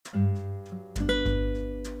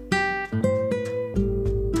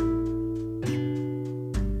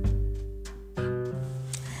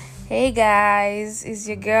Hey guys, it's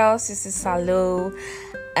your girl Sissy Salo,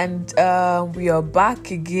 and we are back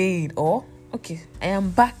again. I am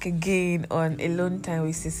back again on Alone Time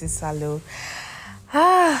with Sissy Salo.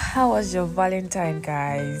 How was your Valentine,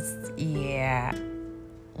 guys? Yeah,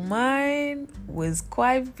 mine was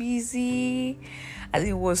quite busy, and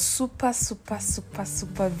it was super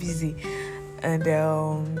busy,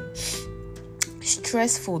 and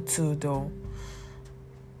stressful too, though.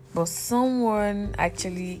 But someone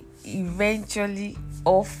actually eventually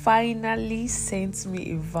or finally sent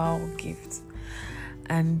me a vow gift.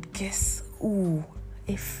 And guess who?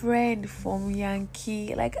 A friend from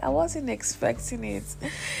Yankee. Like, I wasn't expecting it.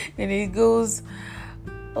 And it goes,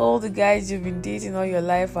 all the guys you've been dating all your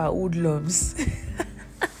life are hoodlums.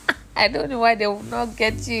 I don't know why they will not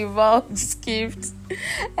get you a vow gift.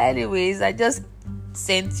 Anyways, I just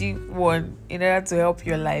sent you one in order to help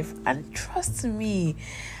your life. And trust me,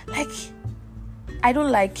 like, I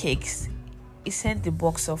don't like cakes. He sent the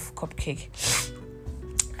box of cupcake.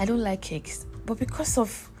 I don't like cakes, but because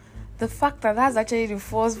of the fact that that's actually the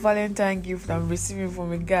first Valentine gift I'm receiving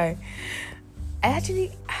from a guy, I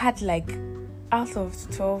actually had out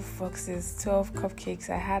of 12 boxes, 12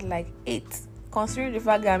 cupcakes, I had 8. Considering the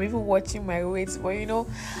fact that I'm even watching my weight, but it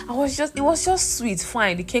was just sweet.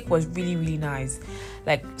 Fine, the cake was really nice,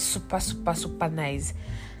 super nice.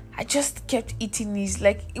 I just kept eating it.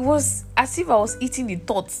 It was as if I was eating the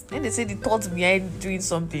thoughts. Then they say the thoughts behind doing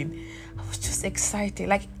something. I was just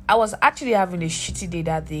excited. I was actually having a shitty day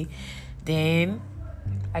that day. Then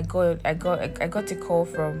I got a call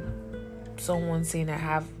from someone saying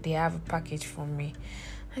they have a package for me.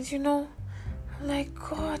 And I'm like,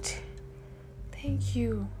 God, thank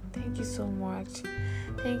you so much.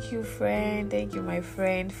 Thank you, friend. Thank you, my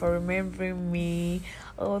friend, for remembering me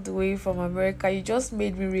all the way from America. You just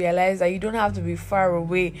made me realize that you don't have to be far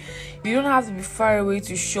away. You don't have to be far away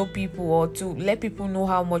to show people or to let people know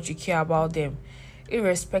how much you care about them,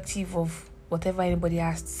 irrespective of whatever anybody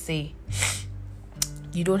has to say.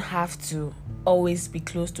 You don't have to always be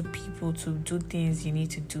close to people to do things you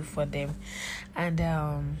need to do for them. And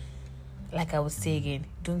like I would say again,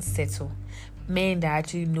 don't settle. Men that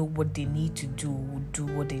actually know what they need to do will do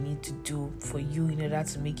what they need to do for you in order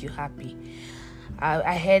to make you happy.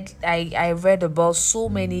 I read about so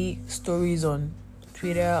many stories on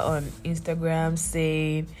Twitter, on Instagram,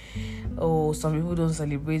 saying, oh, some people don't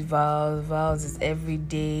celebrate vows is every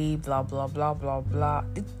day, blah blah blah blah blah.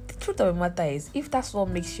 The truth of the matter is, if that's what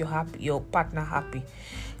makes you happy, your partner happy,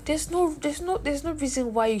 there's no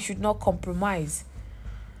reason why you should not compromise.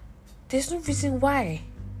 There's no reason why.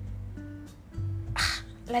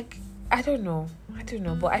 I don't know,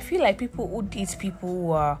 but I feel like people who date people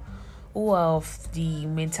who are of the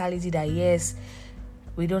mentality that yes,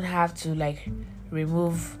 we don't have to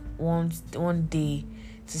remove one day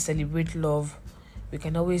to celebrate love. We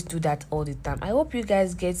can always do that all the time. I hope you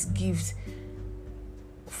guys get gifts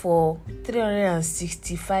for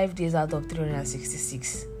 365 days out of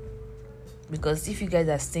 366. Because if you guys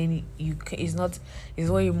are saying it's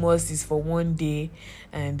what you must is for one day,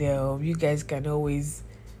 and you guys can always,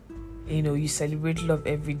 you celebrate love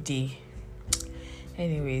every day.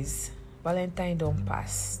 Anyways, Valentine don't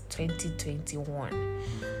pass 2021,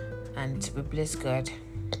 and we bless God.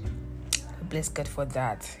 We bless God for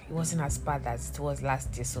that. It wasn't as bad as it was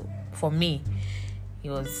last year. So for me, it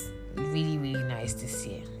was really nice this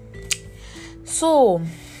year. So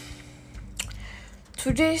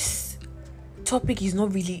today's topic is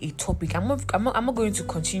not really a topic. I'm not going to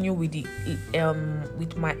continue with the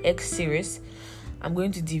with my X series. I'm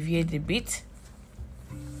going to deviate a bit,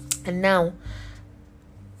 and now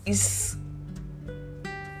it's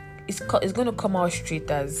going to come out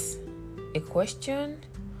straight as a question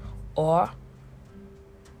or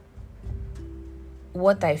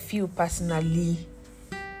what I feel personally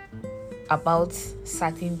about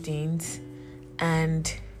certain things,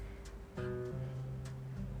 and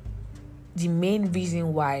the main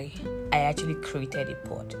reason why I actually created a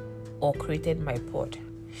pod or created my pod.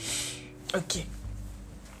 Okay.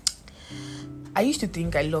 I used to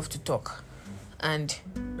think I love to talk, and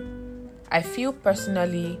I feel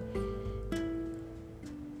personally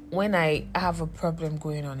when I have a problem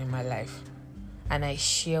going on in my life and I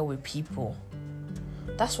share with people,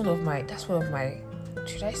 that's one of my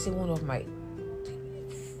should I say one of my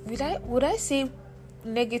would I say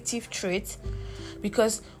negative traits?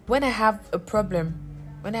 Because when I have a problem,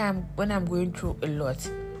 when I'm going through a lot,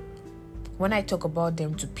 when I talk about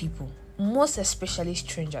them to people, most especially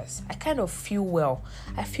strangers, I kind of feel well.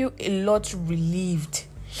 I feel a lot relieved.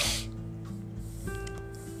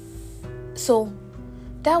 So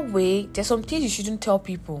that way, there's some things you shouldn't tell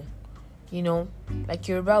people. Like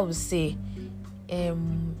Yoruba will say,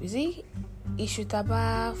 is it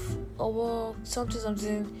Ishutaba or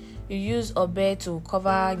something? You use obe to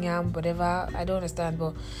cover yam, whatever. I don't understand,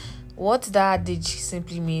 but what that adage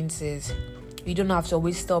simply means is you don't have to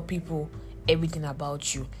always tell people everything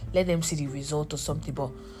about you. Let them see the result or something.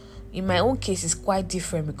 But in my own case, it's quite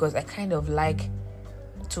different because I kind of like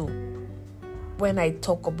to, when I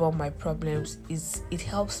talk about my problems, it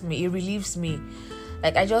helps me, it relieves me.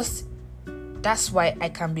 Like that's why I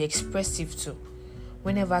can be expressive too.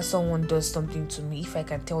 Whenever someone does something to me, if I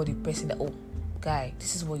can tell the person that, oh, guy,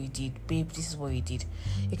 this is what you did, babe, this is what you did,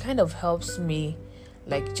 it kind of helps me,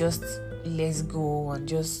 like, just let's go and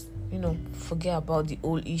just, forget about the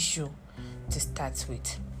old issue to start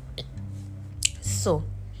with. So,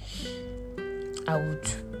 I would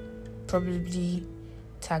probably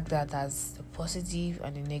tag that as the positive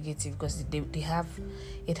and the negative, because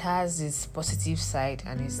it has its positive side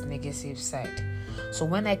and its negative side. So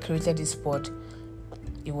when I created this pod,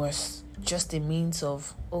 it was just a means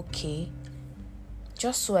of,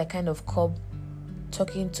 just so I kind of curb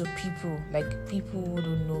talking to people, like people who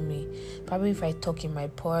don't know me. Probably if I talk in my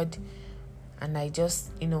pod and I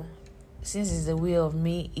just, since it's a way of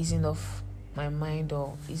me easing off my mind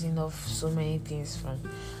or easing off so many things, from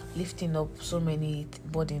lifting up so many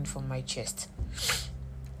burden from my chest.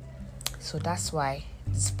 So that's why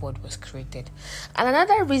this pod was created. And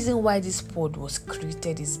another reason why this pod was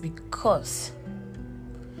created is because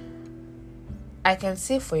I can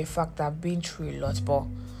say for a fact I've been through a lot, but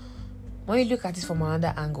when you look at it from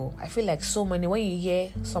another angle, I feel like so many, when you hear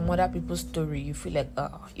some other people's story, you feel like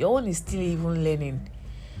your own is still even learning.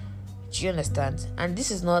 Do you understand? And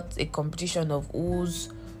this is not a competition of whose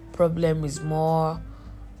problem is more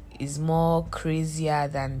crazier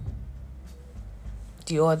than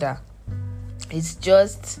the other. It's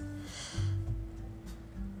just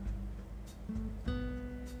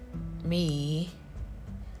me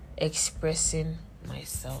expressing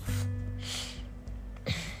myself.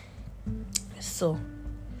 So,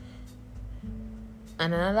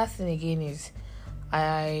 and another thing again is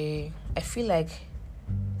I feel like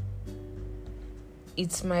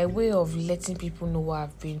it's my way of letting people know what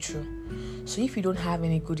I've been through. So if you don't have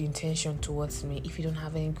any good intention towards me, if you don't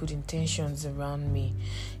have any good intentions around me,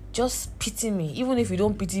 just pity me. Even if you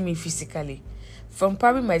don't pity me physically, from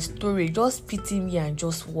probably my story, just pity me and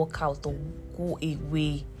just walk out or go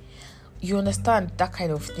away. You understand that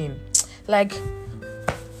kind of thing? Like,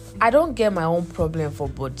 I don't get my own problem for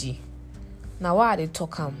body. Now why are they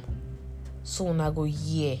talking? So when I go,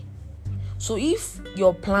 yeah. So if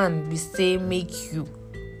your plan be say make you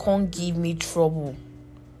can't give me trouble,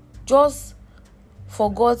 just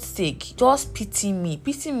for God's sake, just pity me.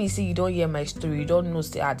 Pity me, say you don't hear my story, you don't know,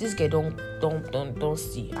 say this guy don't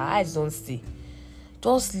see. Her eyes don't see.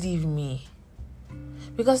 Just leave me.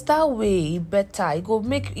 Because that way it better. It go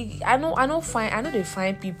make it, I know they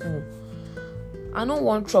find people. I don't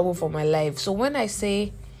want trouble for my life. So when I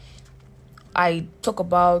say I talk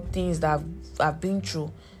about things that I've been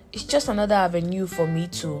through, it's just another avenue for me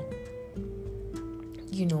to,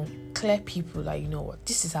 clear people like, what,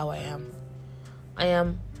 this is how I am. I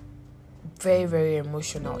am very, very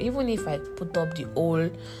emotional. Even if I put up the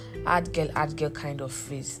old hard girl kind of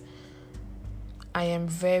face, I am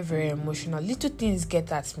very, very emotional. Little things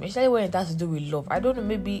get at me, especially when it has to do with love. I don't know,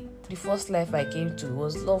 maybe the first life I came to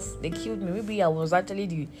was love. They killed me. Maybe I was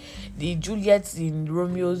actually the Juliet in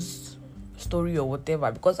Romeo's story or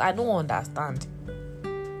whatever, because I don't understand.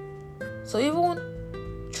 So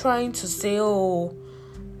even trying to say,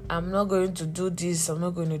 I'm not going to do this, I'm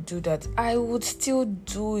not going to do that, I would still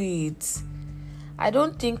do it. I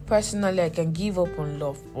don't think personally I can give up on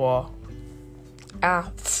love, but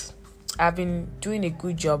I've been doing a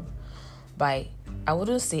good job by, I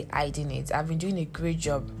wouldn't say hiding it, I've been doing a great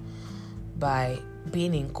job by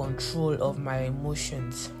being in control of my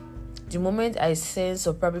emotions. The moment I sense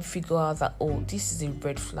or probably figure out that, this is a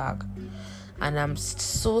red flag, and I'm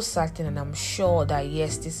so certain and I'm sure that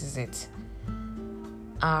yes, this is it,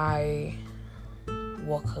 I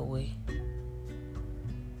walk away.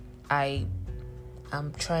 I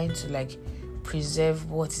am trying to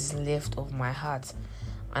preserve what is left of my heart,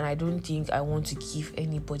 and I don't think I want to give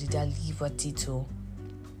anybody that liberty to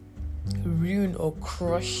ruin or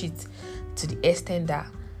crush it to the extent that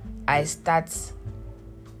I start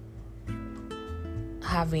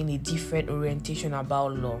having a different orientation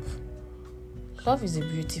about love. Love is a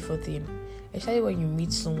beautiful thing, especially when you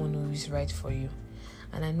meet someone who is right for you.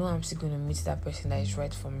 And I know I'm still going to meet that person that is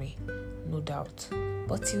right for me, no doubt.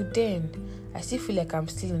 But till then, I still feel like I'm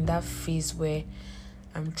still in that phase where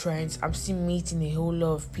I'm still meeting a whole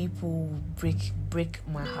lot of people who break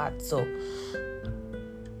my heart. So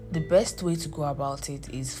the best way to go about it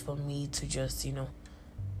is for me to just,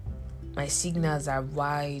 my signals are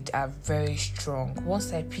very strong.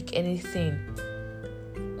 Once I pick any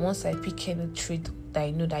trait that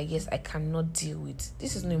I know that yes, I cannot deal with,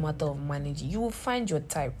 this is no matter of managing. You will find your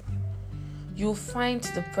type. You'll find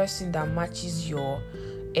the person that matches your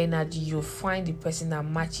energy. You'll find the person that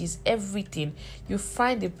matches everything. You'll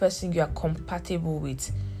find the person you are compatible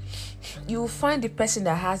with. You'll find the person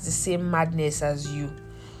that has the same madness as you.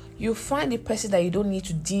 You'll find the person that you don't need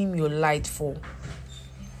to dim your light for.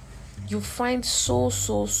 You'll find so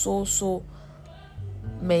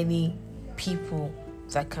many people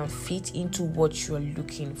that can fit into what you're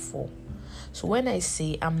looking for. So when I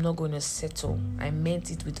say I'm not going to settle, I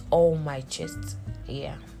meant it with all my chest.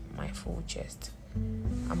 Yeah, my full chest.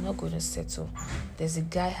 I'm not going to settle. There's a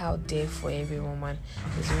guy out there for every woman.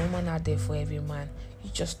 There's a woman out there for every man. You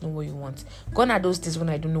just know what you want. Gone are those days when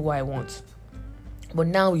I don't know what I want. But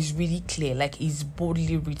now it's really clear, like it's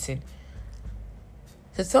boldly written.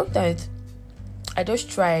 So sometimes I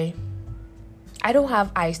just try. I don't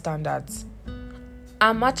have high standards.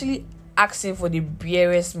 I'm actually asking for the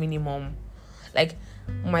barest minimum. Like,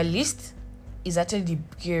 my list is actually the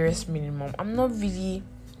barest minimum. I'm not really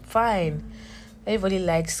fine. Everybody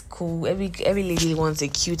likes cool. Every lady wants a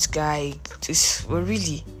cute guy. Well,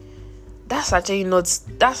 really, that's not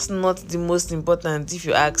the most important, if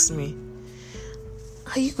you ask me.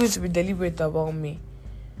 Are you going to be deliberate about me?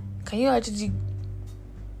 Can you actually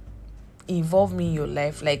involve me in your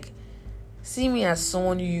life? Like, see me as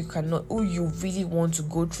someone who you really want to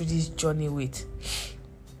go through this journey with.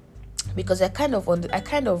 Because I kind of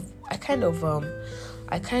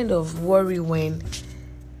worry when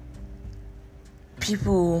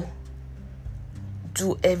people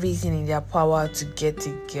do everything in their power to get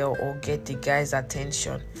a girl or get the guy's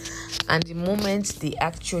attention, and the moment they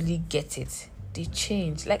actually get it, they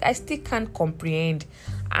change. Like, I still can't comprehend.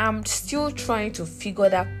 I'm still trying to figure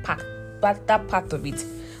that part of it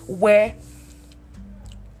where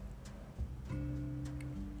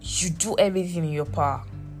you do everything in your power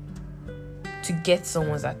to get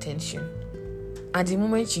someone's attention, and the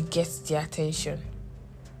moment you get the attention,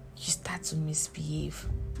 you start to misbehave.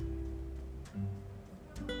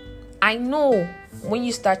 I know when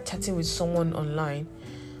you start chatting with someone online,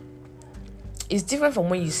 it's different from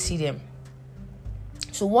when you see them.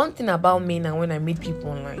 So one thing about me now, when I meet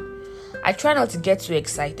people online, I try not to get too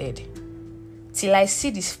excited till I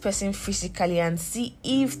see this person physically and see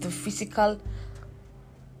if the physical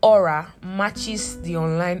aura matches the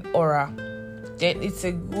online aura. Then it's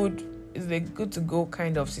a good to go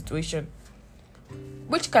kind of situation,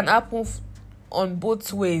 which can happen on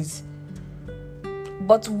both ways.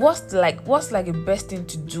 But what's like the best thing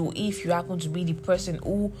to do if you happen to be the person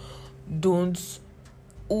who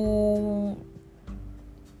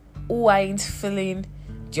ain't feeling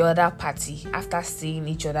the other party after seeing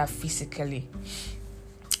each other physically?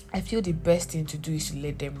 I feel the best thing to do is to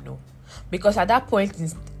let them know, because at that point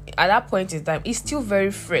in time, it's still very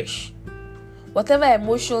fresh. Whatever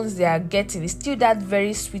emotions they are getting is still that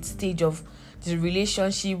very sweet stage of the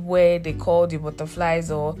relationship where they call the butterflies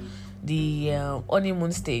or the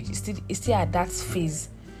honeymoon stage. It's still at that phase.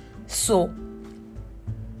 So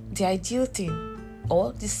the ideal thing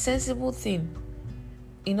or the sensible thing,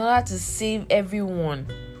 in order to save everyone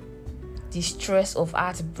the stress of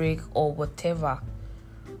heartbreak or whatever,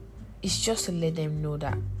 is just to let them know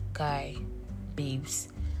that, guy, babes,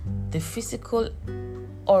 the physical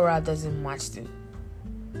aura doesn't match the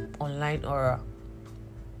online aura.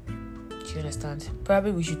 Do you understand?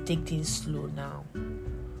 Probably we should take things slow now.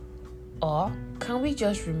 Or can we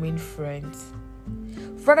just remain friends?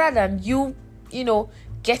 Rather than you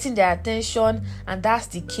getting their attention, and that's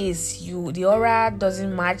the case, the aura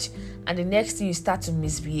doesn't match, and the next thing you start to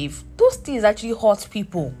misbehave. Those things actually hurt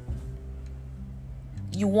people.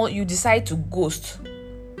 You decide to ghost.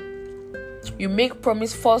 You make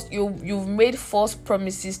you've made false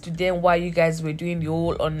promises to them while you guys were doing the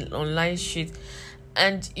whole online shit.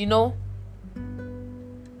 And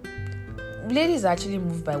ladies actually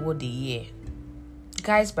move by what they hear,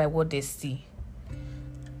 guys by what they see.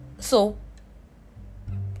 So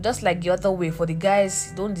just like the other way, for the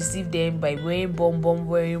guys, don't deceive them by wearing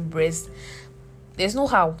wearing breasts. There's no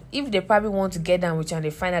how. If they probably want to get down with you and they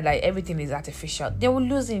find out that everything is artificial, they will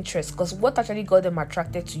lose interest, because what actually got them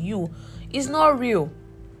attracted to you is not real.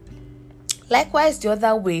 Likewise, the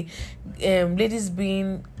other way, ladies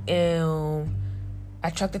being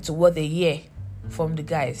attracted to what they hear from the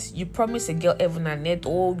guys. You promise a girl heaven and earth,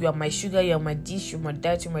 oh, you are my sugar, you are my dish, you are my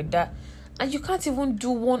that, and you can't even do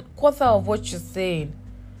 1/4 of what you're saying.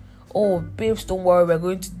 Oh, babes, don't worry, we're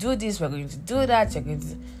going to do this, we're going to do that,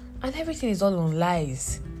 and everything is all on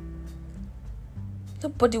lies.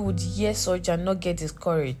 Nobody would hear such and not get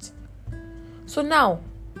discouraged. So now,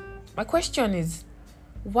 my question is,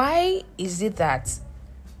 why is it that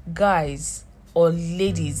guys or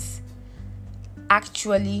ladies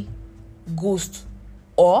actually ghost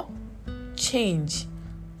or change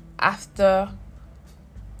after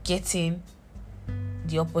getting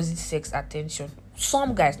the opposite sex attention?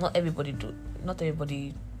 Some guys, not everybody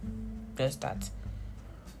does that.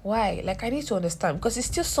 Why? Like, I need to understand, because it's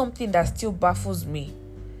still something that still baffles me.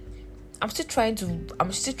 I'm still trying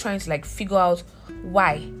to like figure out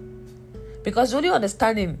why. Because the only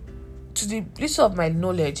understanding, to the least of my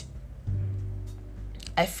knowledge,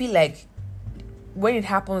 I feel like when it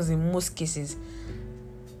happens in most cases,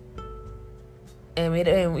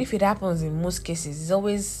 if it happens in most cases, it's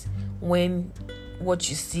always when what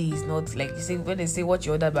you see is not, like, you say, when they say what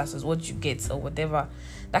you order versus what you get or whatever,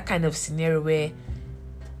 that kind of scenario where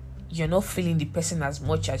you're not feeling the person as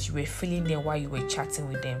much as you were feeling them while you were chatting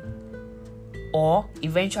with them. Or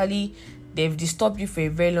eventually they've disturbed you for a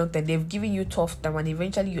very long time, they've given you tough time, and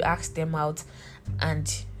eventually you ask them out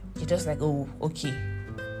and you're just like, oh, okay,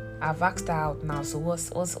 I've asked her out now, so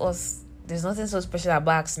what's there's nothing so special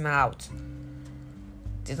about asking her out.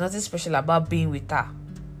 There's nothing special about being with her.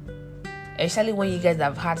 Especially when you guys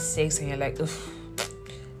have had sex and you're like,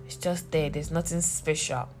 it's just there, there's nothing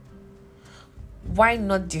special. Why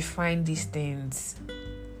not define these things?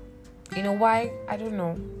 You know why? I don't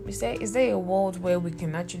know. Is there a world where we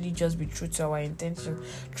can actually just be true to our intentions,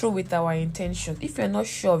 true with our intentions? If you're not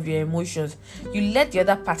sure of your emotions, you let the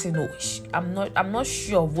other party know, I'm not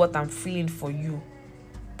sure of what I'm feeling for you,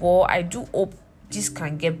 but I do hope this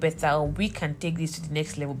can get better, or we can take this to the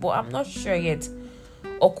next level, but I'm not sure yet.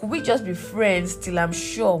 Or could we just be friends till I'm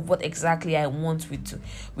sure of what exactly I want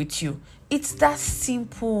with you? It's that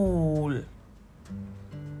simple.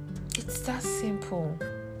 It's that simple.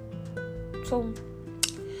 So,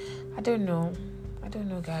 I don't know,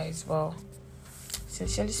 guys. Well,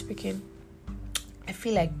 sincerely speaking, I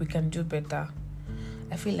feel like we can do better.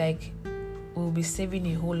 I feel like we'll be saving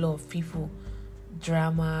a whole lot of people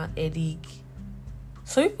drama, headache.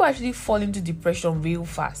 Some people actually fall into depression real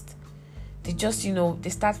fast. They just, they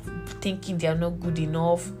start thinking they are not good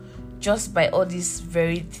enough just by all these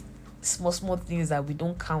very small things that we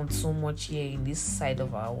don't count so much here in this side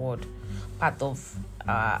of our world, part of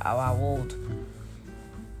our world.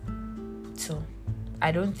 So,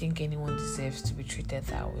 I don't think anyone deserves to be treated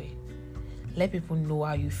that way. Let people know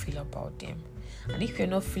how you feel about them. And if you're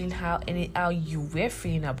not feeling how you were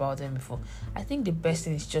feeling about them before, I think the best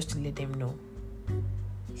thing is just to let them know.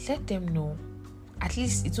 Let them know. At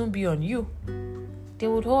least it won't be on you. They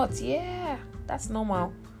would hurt. Yeah, that's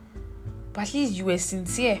normal. But at least you were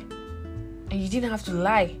sincere. And you didn't have to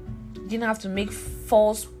lie. You didn't have to make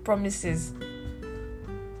false promises.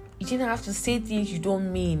 You didn't have to say things you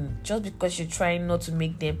don't mean just because you're trying not to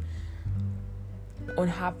make them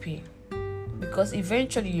unhappy. Because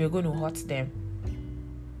eventually you're going to hurt them.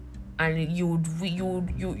 And you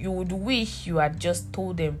would wish you had just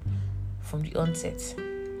told them from the onset.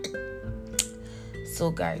 So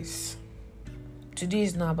guys, today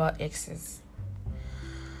is not about exes.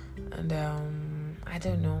 And I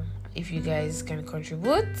don't know if you guys can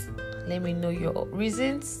contribute. Let me know your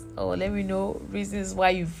reasons, or let me know reasons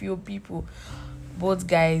why you feel people, both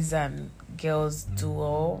guys and girls, do,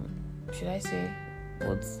 or should I say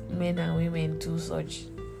both men and women do such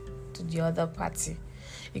to the other party.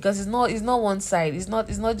 Because it's not one side. It's not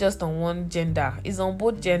just on one gender. It's on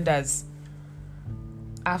both genders.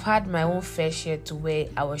 I've had my own fair share to where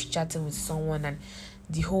I was chatting with someone and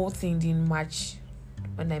the whole thing didn't match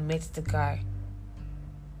when I met the guy.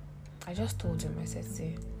 I just told him, I said,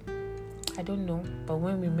 see, I don't know, but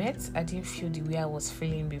when we met, I didn't feel the way I was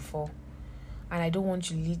feeling before. And I don't want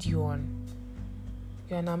to lead you on.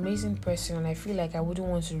 You're an amazing person, and I feel like I wouldn't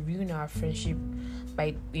want to ruin our friendship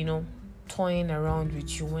by, toying around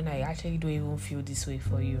with you when I actually don't even feel this way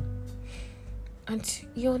for you. And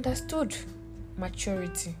he understood.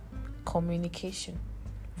 Maturity, communication,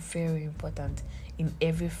 very important in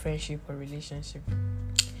every friendship or relationship.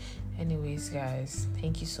 Anyways, guys,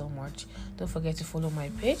 thank you so much. Don't forget to follow my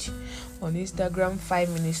page on Instagram,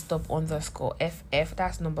 5minstop_FF.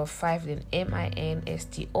 That's number 5, then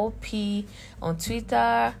MINSTOP. On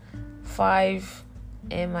Twitter,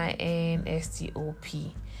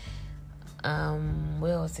 5MINSTOP.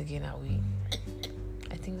 Where else again are we?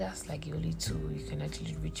 I think that's like the only two you can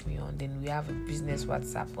actually reach me on. Then we have a business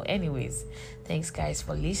WhatsApp. But anyways, thanks guys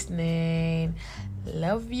for listening.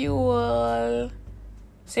 Love you all.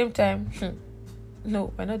 Same time.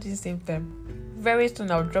 No, we're not doing same time. Very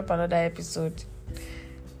soon I'll drop another episode.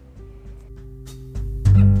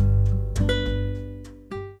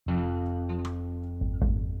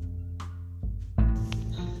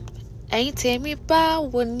 Ẹ̀yin tèmi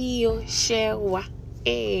báwo ni o ṣe wà?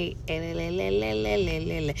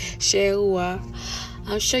 Ṣe wà?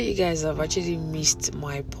 I'm sure you guys have actually missed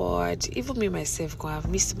my pod. Even me myself, I've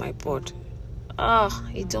missed my pod.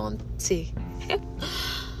 It don't say.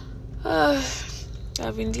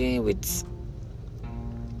 I've been dealing with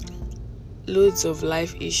loads of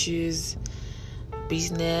life issues,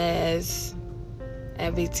 business,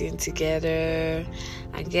 everything together.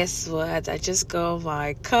 And guess what? I just got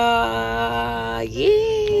my car.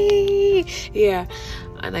 Yay! Yeah.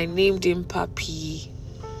 And I named him Papi.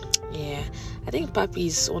 Yeah. I think Papi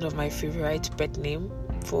is one of my favorite pet name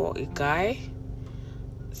for a guy.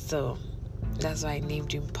 So that's why I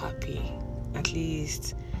named him Papi. At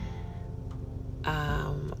least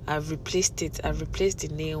I've replaced the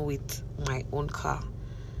name with my own car.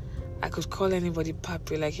 I could call anybody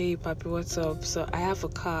Papi, like, hey Papi, what's up? So I have a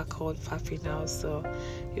car called Papi now, so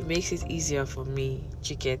it makes it easier for me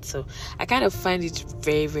to get. So I kind of find it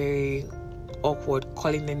very, very awkward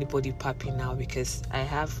calling anybody Papi now, because I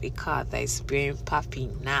have a car that is bearing Papi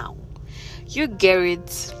now. You get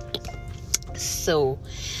it? So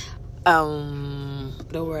don't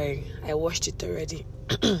worry, I washed it already.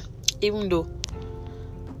 Even though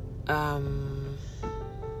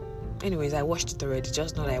anyways, I watched it already.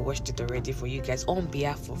 Just know that I watched it already for you guys on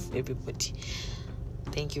behalf of everybody.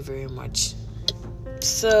 Thank you very much.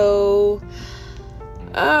 So,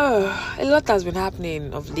 a lot has been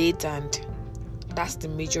happening of late, and that's the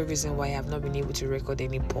major reason why I have not been able to record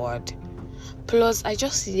any pod. Plus, I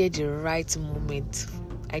just needed the right moment.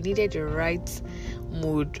 I needed the right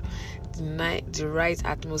mood, the right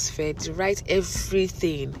atmosphere, the right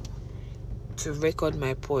everything to record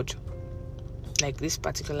my pod, like this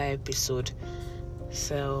particular episode.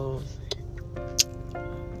 So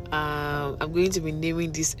I'm going to be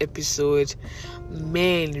naming this episode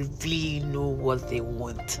Men Really Know What They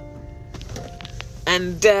Want.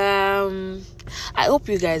 And I hope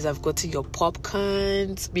you guys have gotten your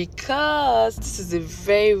popcorns, because this is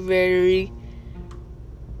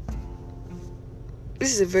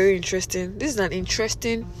an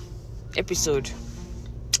interesting episode.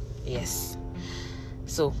 Yes.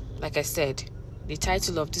 So, like I said, the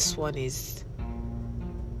title of this one is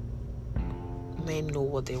Men Know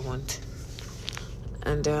What They Want.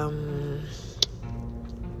 And I'm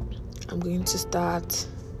going to start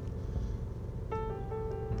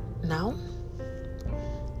now.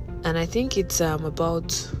 And I think it's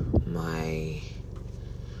about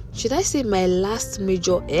should I say my last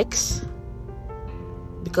major ex?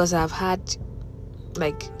 Because I've had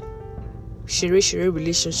like shiri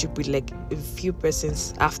relationship with like a few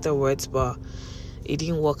persons afterwards, but it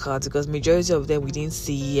didn't work out because majority of them we didn't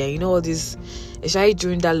see. And you know all this, especially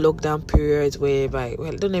during that lockdown period, whereby,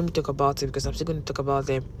 well, don't let me talk about it because I'm still going to talk about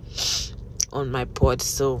them on my pod.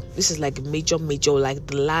 So this is like major, like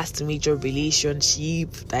the last major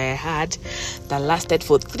relationship that I had that lasted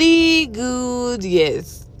for 3 good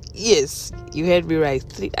years. Yes, you heard me right.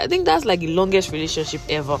 3. I think that's like the longest relationship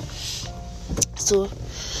ever. So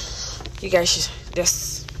you guys should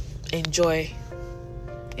just enjoy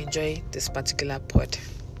this particular pod.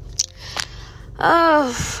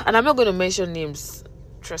 And I'm not going to mention names.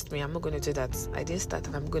 Trust me, I'm not going to do that. I didn't start,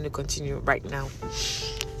 and I'm going to continue right now.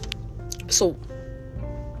 So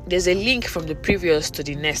there's a link from the previous to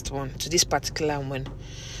the next one, to this particular one.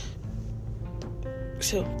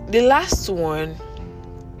 So the last one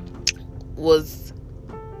was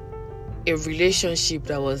a relationship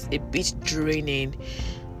that was a bit draining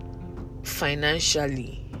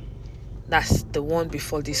financially. That's the one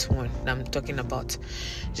before this one that I'm talking about.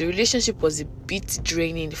 The relationship was a bit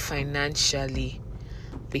draining financially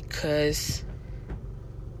because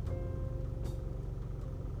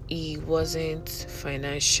he wasn't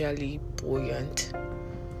financially buoyant,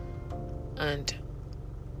 and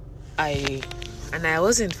I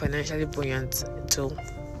wasn't financially buoyant too.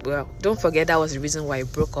 Well, don't forget that was the reason why I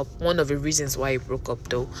broke up. One of the reasons why I broke up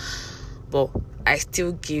though. But I was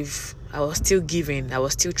still giving. I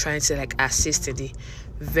was still trying to like assist in the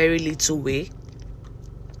very little way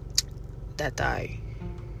that I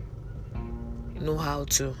know how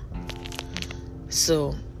to.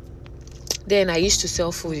 So then I used to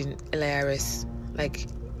sell food in LIRS, like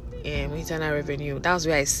internal revenue. That was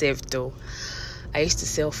where I saved though. I used to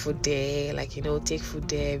sell food there, like, take food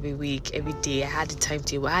there every week, every day. I had the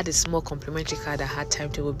timetable. I had a small complimentary card that had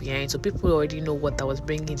timetable behind, so people already know what I was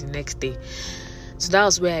bringing the next day. So that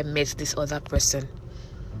was where I met this other person.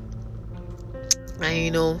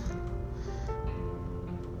 And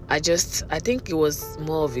I think it was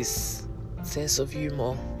more of his sense of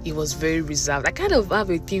humor. He was very reserved. I kind of have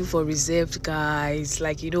a thing for reserved guys,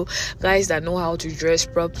 like, guys that know how to dress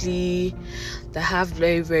properly, that have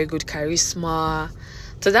very, very good charisma.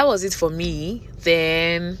 So that was it for me.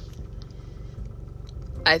 Then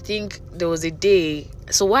I think there was a day.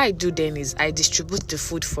 So what I do then is I distribute the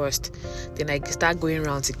food first, then I start going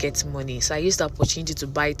around to get money. So I use the opportunity to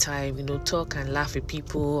buy time, talk and laugh with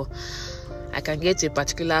people. I can get to a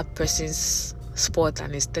particular person's spot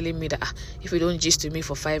and it's telling me that if you don't gist to me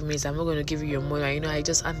for 5 minutes, I'm not going to give you your money. And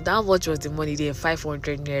that much was the money there,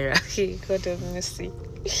 500 naira. God have mercy.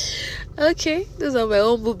 Okay, those are my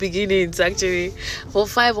humble beginnings actually. For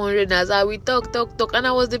 500 naira, we talk, and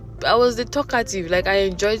I was the talkative. Like, I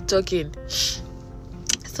enjoyed talking.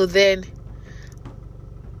 So then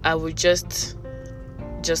I would just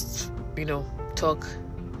talk.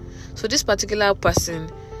 So this particular person,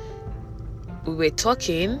 we were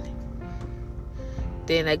talking.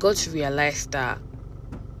 Then I got to realize that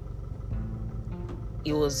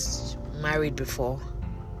he was married before,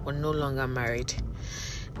 or no longer married.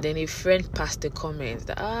 Then a friend passed the comment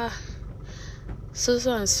that so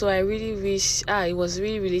and so, I really wish he was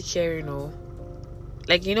really, really caring.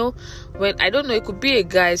 Like, when I don't know, it could be a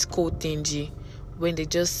guy's code thingy when they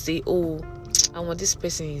just say, this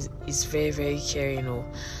person is very, very caring,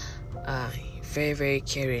 very, very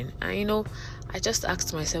caring. And I just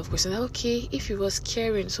asked myself question, okay, if he was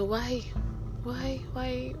caring, so why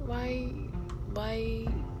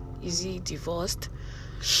is he divorced?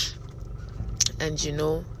 And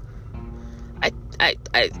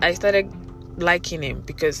I started liking him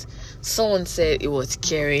because someone said it was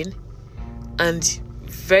caring, and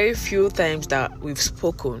very few times that we've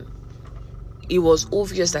spoken, it was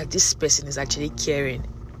obvious that this person is actually caring.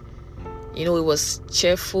 It was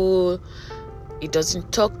cheerful. It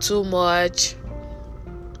doesn't talk too much.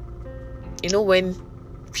 When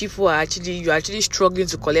people you're actually struggling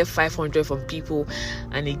to collect 500 from people,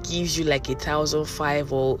 and it gives you like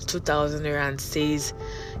 1,500 or 2,000 naira and says,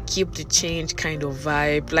 keep the change kind of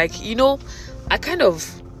vibe. Like, I kind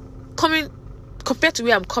of compared to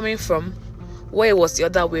where I'm coming from, where it was the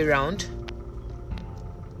other way around.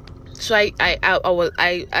 So I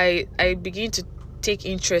began to take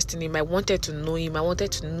interest in him. I wanted to know him. I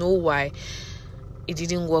wanted to know why it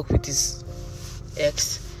didn't work with his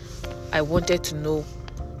ex. I wanted to know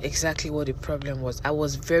exactly what the problem was. I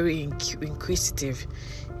was very inquisitive.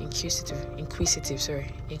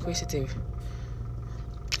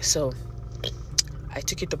 So I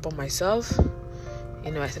took it upon myself.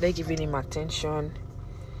 I started giving him attention,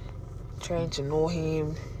 trying to know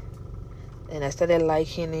him, and I started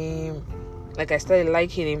liking him.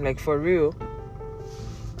 Like for real.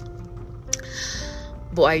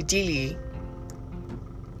 But ideally,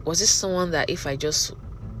 was this someone that if I just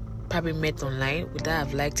probably met online, would I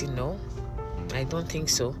have liked it? No, I don't think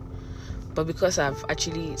so. But because I've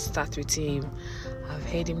actually started with him, I've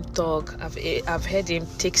heard him talk, I've heard him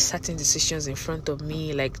take certain decisions in front of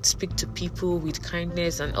me, like speak to people with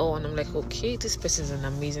kindness and all, and I'm like, okay, this person is an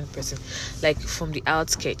amazing person, like from the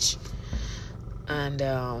outsketch. And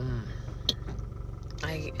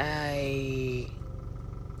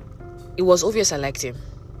it was obvious I liked him.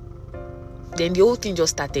 Then the whole thing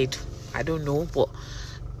just started. I don't know, but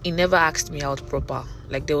he never asked me out proper.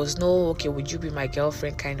 Like, there was no, okay, would you be my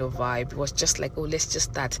girlfriend kind of vibe. It was just like, let's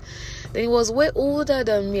just start. Then he was way older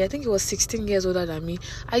than me. I think he was 16 years older than me.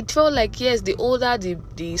 I felt like, yes, the older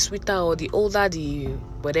the sweeter, or the older the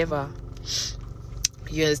whatever.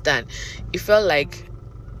 You understand? It felt like,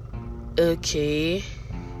 okay,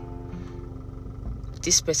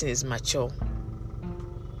 this person is mature,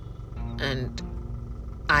 and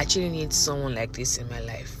I actually need someone like this in my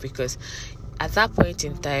life. Because at that point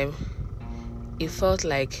in time, it felt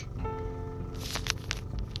like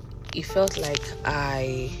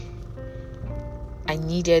I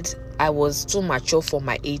was too mature for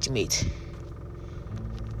my age mate.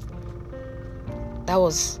 That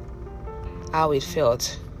was how it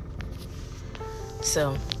felt.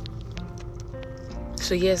 So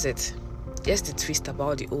here's the twist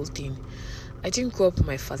about the whole thing. I didn't grow up with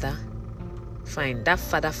my father. Fine, that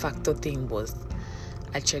father factor thing was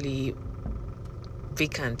actually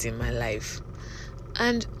vacant in my life.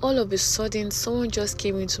 And all of a sudden, someone just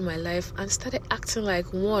came into my life and started acting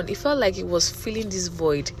like one. It felt like it was filling this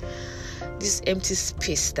void, this empty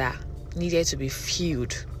space that needed to be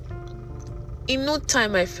filled. in no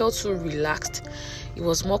time I felt so relaxed. It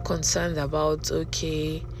was more concerned about,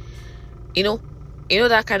 okay, you know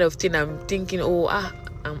that kind of thing. I'm thinking,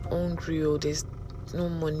 I'm hungry, or there's no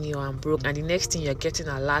money, or I'm broke, and the next thing you're getting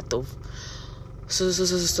a lot of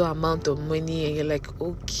so amount of money, and you're like,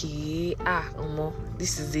 okay,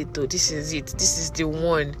 this is it, though. This is the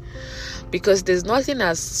one. Because there's nothing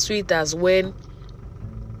as sweet as when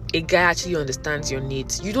a guy actually understands your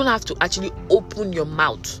needs. You don't have to actually open your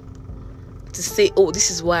mouth to say, oh,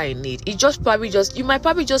 this is what I need. You might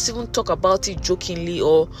probably just even talk about it jokingly,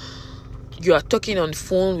 or you are talking on the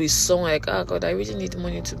phone with someone like, oh God, I really need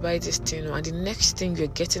money to buy this thing, and the next thing you're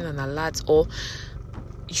getting an alert, or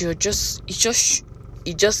it just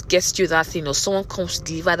gets you that thing, or someone comes to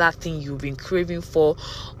deliver that thing you've been craving for,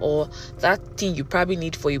 or that thing you probably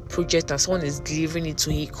need for your project, and someone is delivering it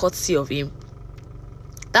to you, courtesy of him.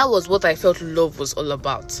 That was what I felt love was all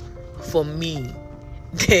about for me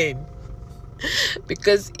then.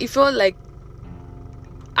 Because it felt like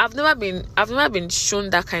I've never been shown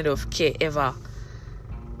that kind of care ever.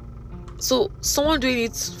 So someone doing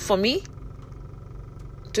it for me,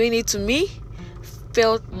 doing it to me,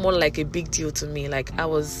 felt more like a big deal to me. Like, I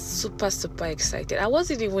was super excited. I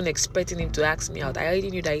wasn't even expecting him to ask me out. I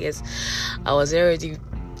already knew that, yes, I was already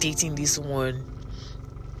dating this one.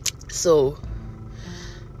 So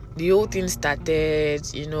the whole thing started,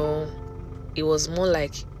 it was more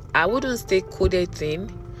like, I wouldn't say coded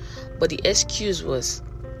thing, but the excuse was,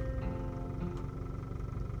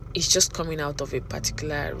 it's just coming out of a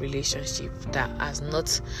particular relationship that has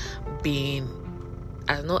not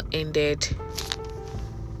ended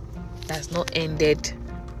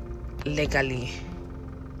legally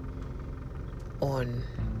on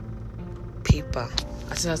paper.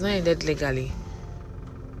 As it has not ended legally.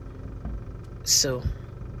 So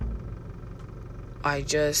I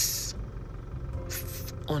just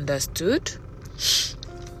understood.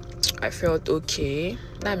 I felt, okay,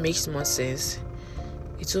 that makes more sense.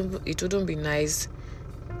 It wouldn't be nice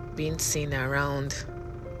being seen around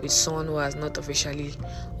with someone who has not officially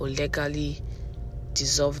or legally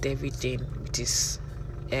dissolved everything with his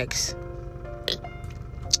ex.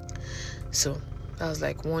 So that was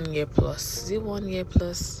like 1 year plus. Is it 1 year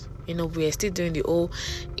plus? We're still doing the whole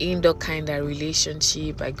indoor kind of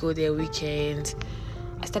relationship. I go there weekends.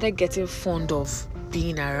 I started getting fond of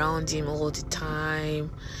being around him all the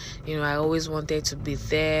time. I always wanted to be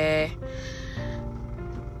there.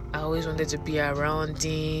 I always wanted to be around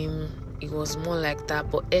him. It was more like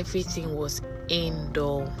that, but everything was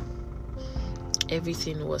indoor.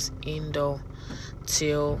 Everything was indoor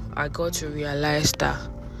till I got to realize that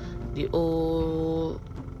the whole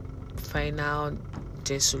final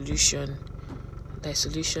dissolution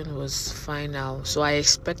was final. So I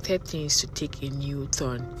expected things to take a new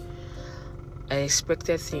turn. I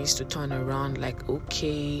expected things to turn around, like,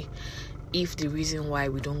 okay, if the reason why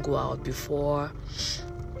we don't go out before,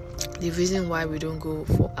 the reason why we don't go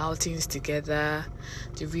for outings together,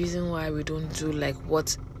 the reason why we don't do like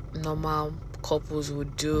what normal couples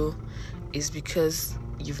would do is because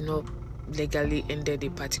you've not legally ended a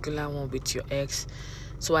particular one with your ex.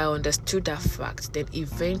 So I understood that fact. Then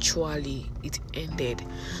eventually it ended.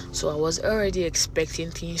 So I was already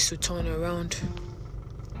expecting things to turn around.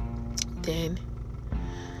 Then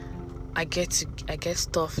I get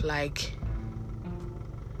stuff like,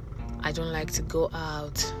 I don't like to go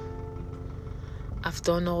out. I've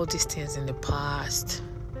done all these things in the past.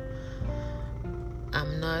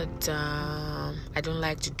 I don't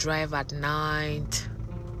like to drive at night.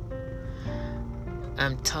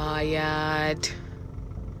 I'm tired.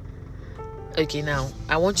 Okay, now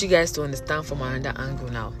I want you guys to understand from another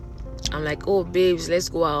angle now. I'm like, oh babes, let's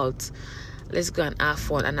go out. Let's go and have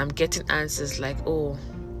fun. And I'm getting answers like, oh,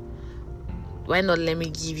 why not let me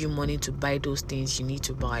give you money to buy those things you need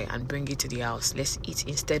to buy and bring it to the house? Let's eat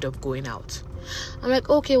instead of going out. I'm like,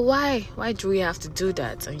 okay, why? Why do we have to do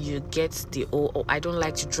that? And you get the, oh, I don't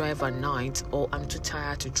like to drive at night, or I'm too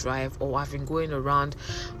tired to drive, or I've been going around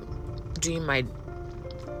doing my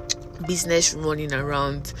business, running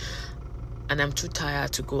around, and I'm too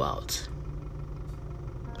tired to go out.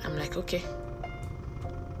 I'm like, okay,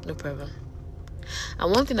 no problem.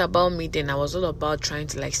 And one thing about me then, I was all about trying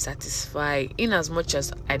to like satisfy, in as much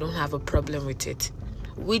as I don't have a problem with it,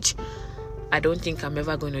 which I don't think I'm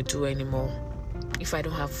ever going to do anymore.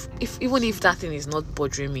 Even if that thing is not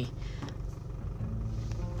bothering me,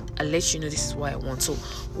 I'll let you know this is what I want. So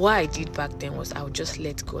what I did back then was I would just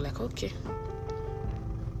let go, like, okay.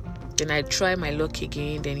 Then I try my luck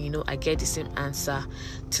again. Then I get the same answer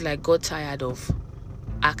till I got tired of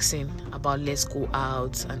asking about let's go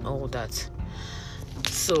out and all that.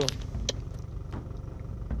 So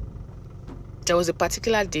there was a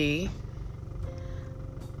particular day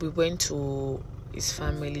we went to his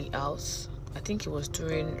family house. I think it was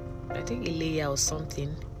during, Ileya or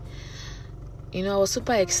something. I was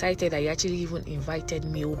super excited that he actually even invited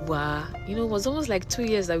me over. It was almost like 2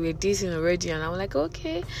 years that we were dating already, and I'm like,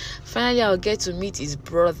 okay, finally I'll get to meet his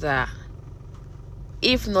brother.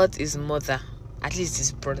 If not his mother, at least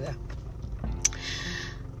his brother.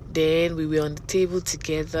 Then we were on the table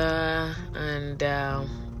together, and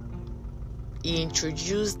he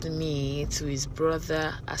introduced me to his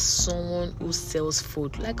brother as someone who sells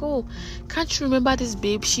food. Like, oh, can't you remember this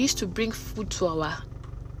babe? She used to bring food to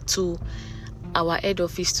our head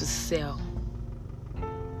office to sell.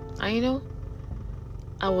 And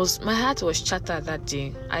my heart was shattered that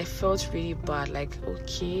day. I felt really bad. Like,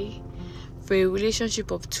 okay, for a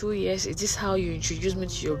relationship of 2 years, is this how you introduce me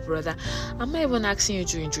to your brother? I'm not even asking you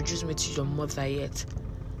to introduce me to your mother yet.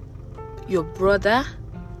 Your brother,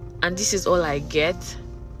 and this is all I get?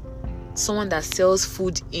 Someone that sells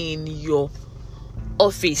food in your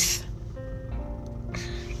office.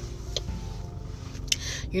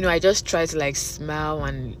 I just tried to smile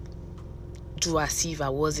and do as if I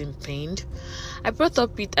wasn't pained. I brought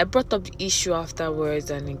up the issue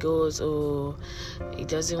afterwards, and he goes, oh, he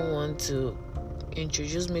doesn't want to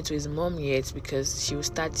introduce me to his mom yet because she will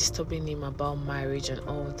start disturbing him about marriage and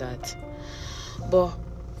all that. But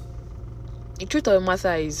the truth of the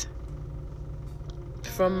matter is,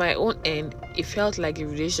 from my own end, it felt like a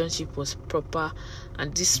relationship was proper,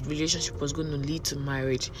 and this relationship was going to lead to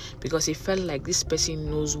marriage, because it felt like this person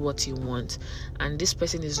knows what he wants and this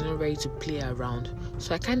person is not ready to play around.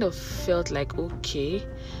 So I kind of felt like, okay,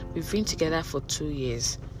 we've been together for 2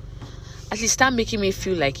 years. At least start making me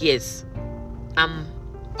feel like, yes, I'm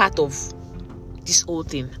part of this whole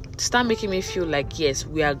thing. Start making me feel like, yes,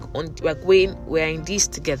 we're in this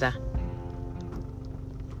together.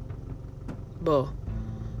 But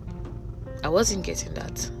I wasn't getting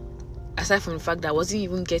that. Aside from the fact that I wasn't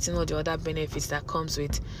even getting all the other benefits that comes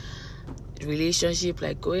with relationship,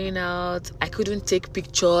 like going out. I couldn't take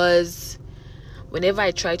pictures. Whenever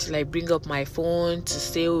I tried to bring up my phone to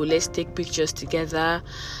say, oh, let's take pictures together,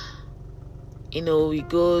 he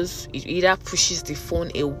either pushes the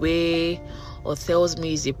phone away or tells me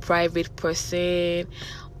he's a private person.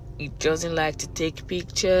 He doesn't like to take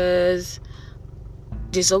pictures.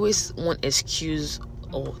 There's always one excuse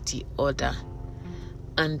or the other.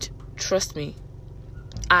 And trust me,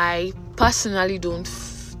 I personally don't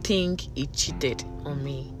think he cheated on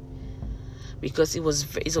me, because it was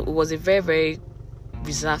a very, very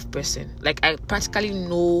reserved person. I practically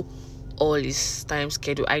know all his time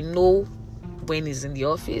schedule. I know when he's in the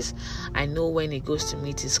office. I know when he goes to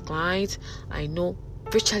meet his clients. I know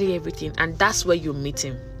virtually everything, and that's where you meet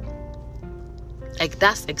him.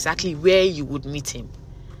 That's exactly where you would meet him.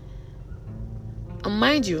 And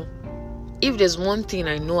mind you, if there's one thing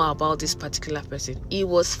I know about this particular person, he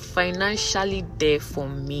was financially there for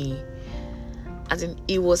me. As in,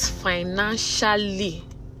 he was financially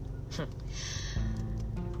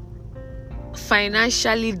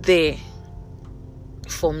there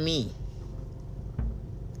for me.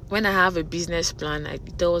 When I have a business plan, he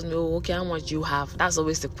tells me, oh, okay, how much do you have? That's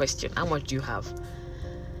always the question. How much do you have?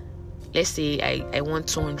 Let's say I want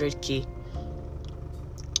 200k.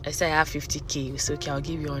 I say I have 50k. So okay, I'll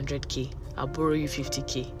give you 100k. I'll borrow you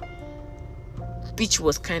 50k. Which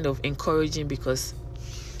was kind of encouraging, because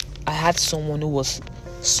I had someone who was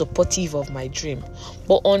supportive of my dream.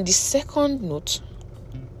 But on the second note,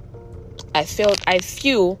 I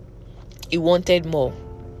feel he wanted more.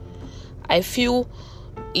 I feel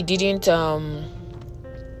he didn't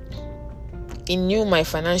he knew my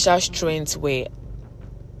financial strengths were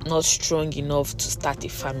not strong enough to start a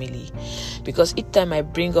family, because each time I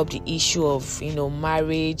bring up the issue of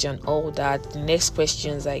marriage and all that, the next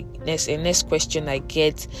question I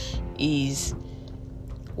get is,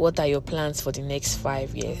 what are your plans for the next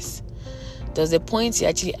 5 years? There's a point he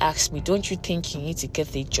actually asked me, don't you think you need to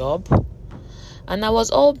get a job? And I was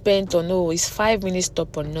all bent on, it's 5 minutes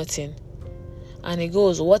stop on nothing. And he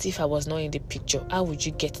goes, what if I was not in the picture? How would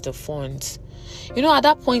you get the funds? At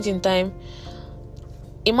that point in time,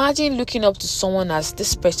 imagine looking up to someone as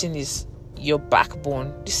this person is your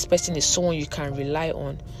backbone. This person is someone you can rely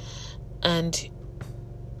on. And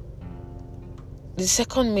the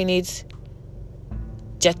second minute,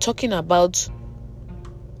 they're talking about,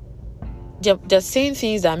 they're saying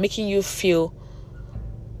things that are making you feel,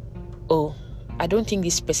 oh, I don't think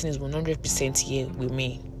this person is 100% here with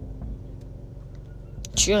me.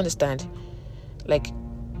 Do you understand?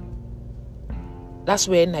 That's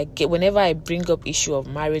when whenever I bring up issue of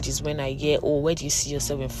marriage is when I hear, oh, where do you see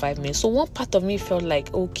yourself in 5 minutes? So one part of me felt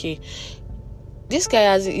like, okay, this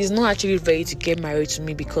guy is not actually ready to get married to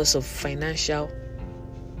me because of financial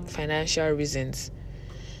reasons,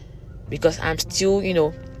 because I'm still,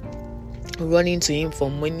 running to him for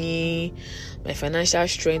money. My financial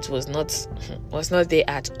strength was not there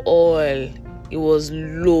at all. It was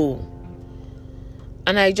low.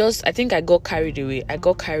 And I think I got carried away. I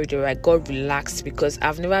got relaxed, because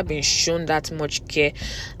I've never been shown that much care.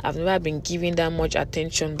 I've never been given that much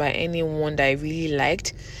attention by anyone that I really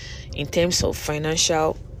liked in terms of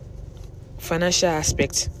financial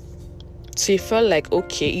aspects. So it felt like,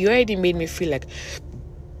 okay, you already made me feel like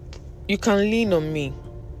you can lean on me.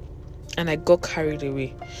 And I got carried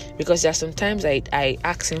away, because there are sometimes I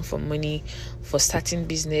ask him for money for starting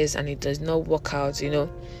business and it does not work out.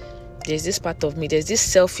 There's this part of me, there's this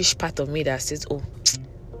selfish part of me that says, oh,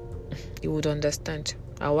 you would understand,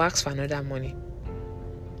 I'll ask for another money.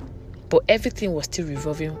 But everything was still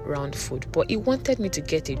revolving around food. But he wanted me to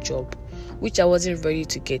get a job, which I wasn't ready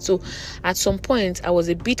to get. So at some point, I was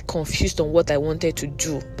a bit confused on what I wanted to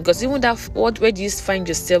do, because even that where do you find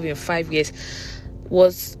yourself in 5 years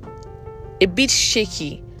was a bit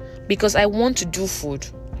shaky, because I want to do food,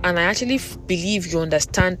 and I actually believe you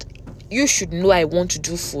understand. You should know I want to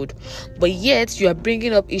do food, but yet you are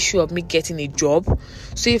bringing up issue of me getting a job.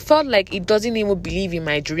 So it felt like it doesn't even believe in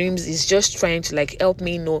my dreams. It's just trying to help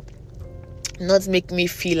me know, not make me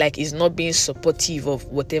feel like it's not being supportive of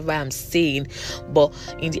whatever I'm saying, but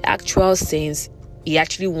in the actual sense, he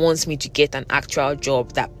actually wants me to get an actual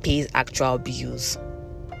job that pays actual bills.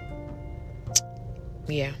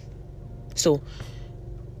 Yeah. So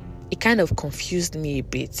it kind of confused me a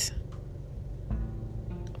bit.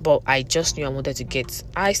 But I just knew I wanted to get.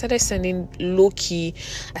 I started sending low-key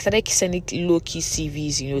CVs,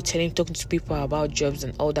 talking to people about jobs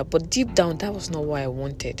and all that. But deep down, that was not what I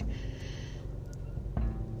wanted.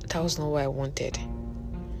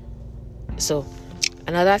 So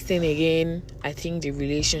another thing again, I think the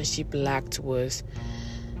relationship lacked was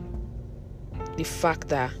the fact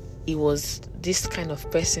that he was this kind of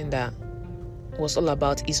person that was all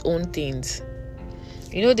about his own things.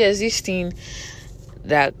 There's this thing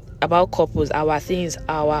that about couples, our things,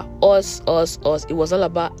 our us. It was all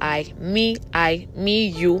about me,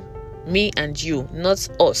 you, me and you, not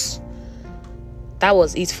us. That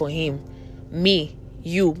was it for him. Me,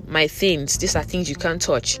 you, my things. These are things you can't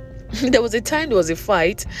touch. There was a time there was a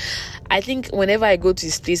fight. I think whenever I go to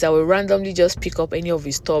his place, I will randomly just pick up any of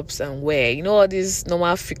his tops and wear. All these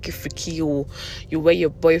normal freaky, you wear your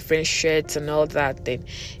boyfriend's shirts and all that. Then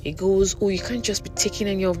he goes, oh, you can't just be taking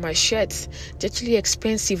any of my shirts. They're actually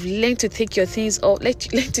expensive. Learn to take your things off. Learn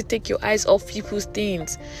to take your eyes off people's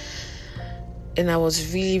things. And I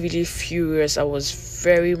was really, really furious. I was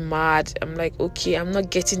very mad. I'm like, okay, I'm not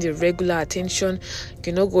getting the regular attention.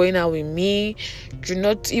 You're not going out with me. You're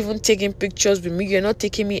not even taking pictures with me. You're not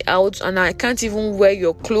taking me out. And I can't even wear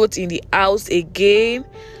your clothes in the house again.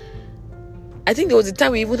 I think there was a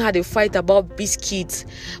time we even had a fight about biscuits.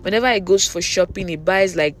 Whenever he goes for shopping, he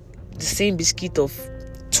buys the same biscuit of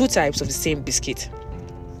 2 types of the same biscuit.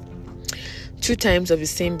 2 times of the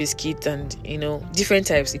same biscuit, and different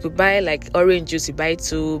types. You could buy orange juice, you buy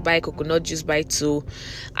 2, buy coconut juice, buy 2.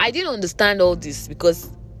 I didn't understand all this,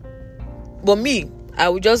 but me, I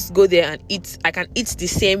would just go there and eat. I can eat the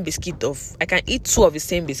same biscuit I can eat 2 of the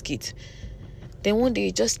same biscuit. Then one day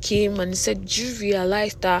he just came and he said, do you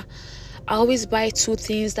realize that I always buy 2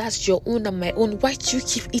 things? That's your own and my own. Why do you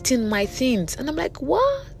keep eating my things? And I'm like,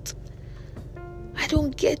 what? I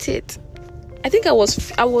don't get it. I think I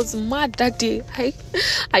was mad that day.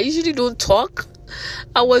 I usually don't talk.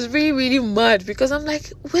 I was really, really mad, because I'm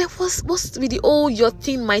like, what's with the your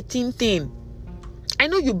thing, my thing? I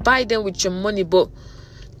know you buy them with your money, but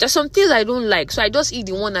there's some things I don't like, so I just eat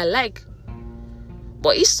the one I like.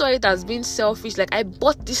 But he saw it as being selfish. I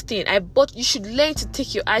bought this thing. You should learn to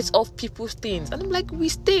take your eyes off people's things. And I'm like, we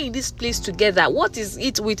stay in this place together. What is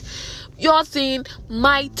it with your thing,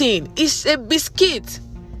 my thing? It's a biscuit.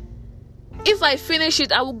 If I finish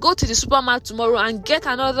it, I will go to the supermarket tomorrow and get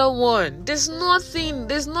another one. There's nothing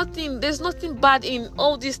bad in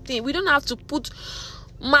all these things. We don't have to put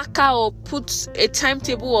marker or put a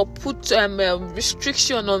timetable or put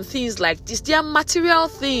restriction on things like this. They are material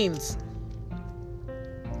things.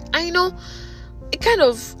 I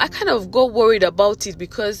kind of got worried about it,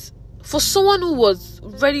 because for someone who was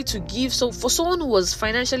ready to give, so for someone who was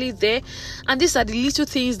financially there, and these are the little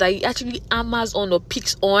things that he actually hammers on or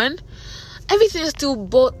picks on, everything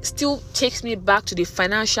still takes me back to the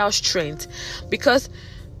financial strength. Because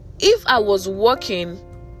if I was working,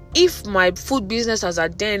 if my food business as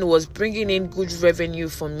at then was bringing in good revenue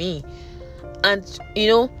for me, and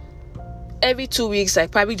every 2 weeks I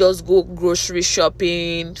probably just go grocery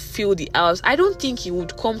shopping, fill the house. I don't think he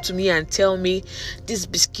would come to me and tell me, this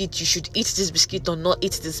biscuit, you should eat this biscuit or not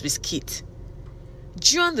eat this biscuit.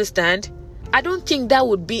 Do you understand? I don't think that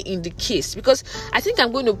would be in the case, because I think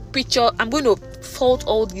I'm going to fault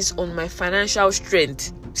all this on my financial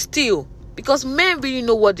strength still, because men really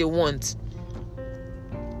know what they want.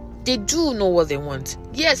 They do know what they want.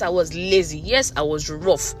 Yes, I was lazy. Yes, I was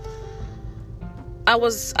rough.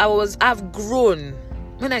 I've grown.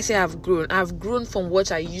 When I say I've grown from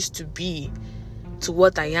what I used to be to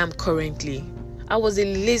what I am currently. I was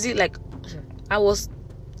I was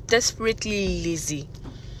desperately lazy.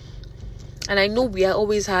 And I know we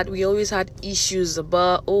always had issues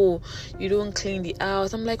about, oh, you don't clean the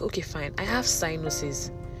house. I'm like, okay, fine. I have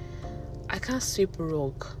sinuses. I can't sweep a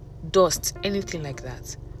rug, dust, anything like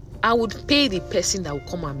that. I would pay the person that will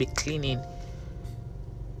come and be cleaning.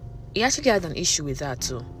 He actually had an issue with that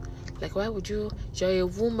too. Like, why would you're a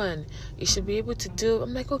woman, you should be able to do.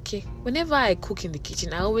 I'm like, okay. Whenever I cook in the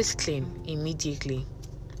kitchen, I always clean immediately.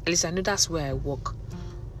 At least I know that's where I work.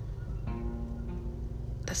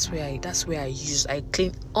 That's where I use. I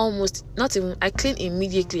clean I clean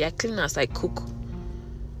immediately. I clean as I cook,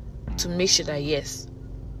 to make sure that yes,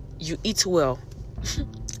 you eat well.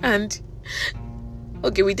 And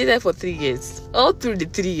okay, we did that for 3 years. All through the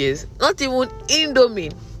 3 years, not even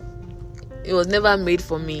Indomie. It was never made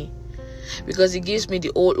for me, because it gives me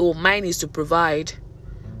the old, mine is to provide.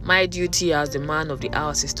 My duty as the man of the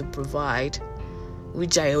house is to provide,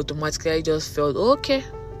 which I automatically just felt, okay,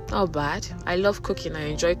 not bad. I love cooking. I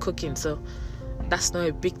enjoy cooking, so that's not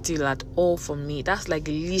a big deal at all for me. That's like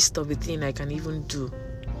the least of the thing I can even do.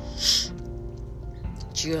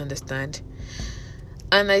 Do you understand?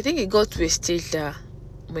 And I think it got to a stage that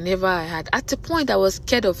whenever at the point I was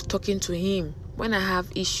scared of talking to him. When I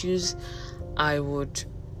have issues, I would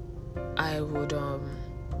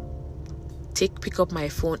pick up my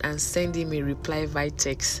phone and send him a reply via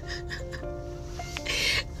text.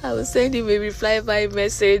 I would send him a reply via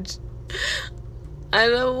message,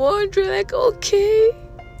 and I'm wondering, like, okay,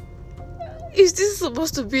 is this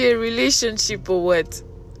supposed to be a relationship or what?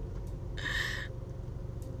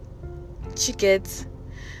 You get?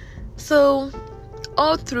 So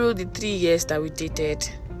all through the 3 years that we dated,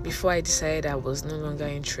 before I decided I was no longer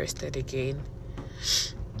interested again,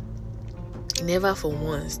 he never for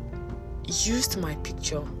once used my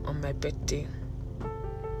picture on my birthday.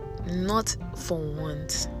 Not for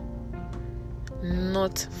once.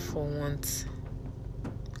 Not for once.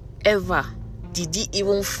 Ever did he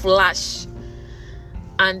even flash.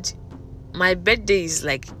 And my birthday is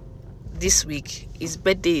like this week. His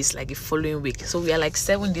birthday is like the following week. So we are like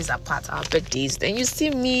 7 days apart, our birthdays. Then you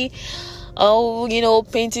see me,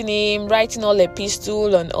 painting him, writing all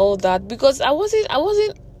epistle and all that, because I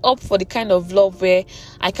wasn't up for the kind of love where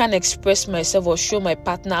I can't express myself or show my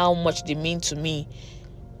partner how much they mean to me.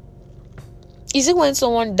 Is it when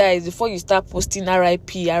someone dies before you start posting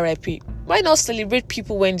RIP? Why not celebrate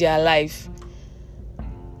people when they are alive?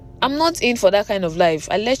 I'm not in for that kind of life.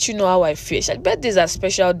 I let you know how I feel. Birthdays are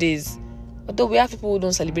special days. Although we have people who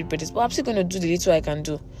don't celebrate birthdays, but I'm still going to do the little I can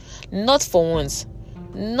do. Not for once.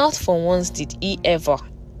 Not for once did he ever,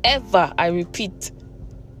 I repeat,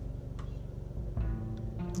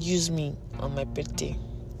 use me on my birthday.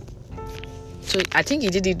 So I think he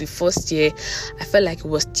did it the first year. I felt like it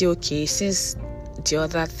was still okay, since the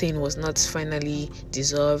other thing was not finally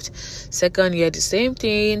dissolved. Second year, the same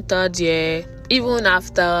thing. Third year, even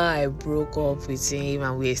after I broke up with him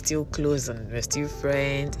and we're still close and we're still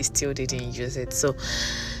friends, he still didn't use it. So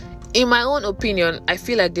in my own opinion, I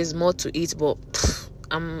feel like there's more to it, but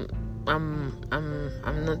I'm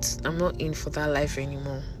not in for that life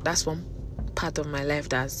anymore. That's one part of my life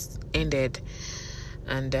that's ended,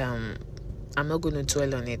 and I'm not going to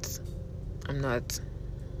dwell on it. I'm not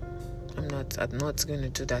going to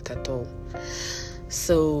do that at all.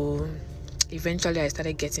 So eventually I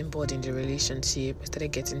started getting bored in the relationship. I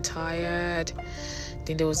started getting tired.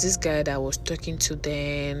 Then there was this guy that I was talking to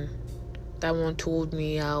then. That one told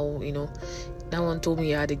me how, that one told me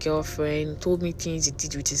he had a girlfriend, told me things he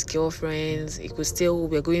did with his girlfriends. He could still,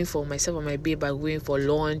 we're going for, myself and my babe are going for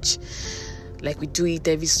lunch. Like we do it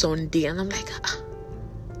every Sunday. And I'm like,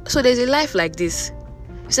 so there's a life like this.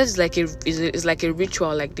 He said it's like a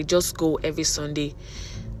ritual. Like they just go every Sunday.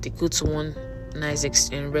 They go to one nice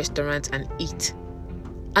restaurant and eat.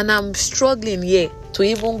 And I'm struggling here to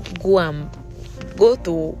even go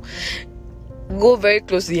very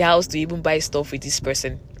close to the house to even buy stuff with this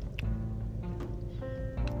person.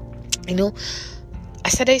 I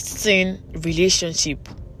started seeing relationship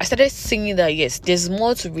I started seeing that, yes, there's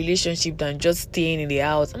more to relationship than just staying in the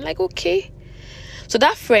house. I'm like, okay. So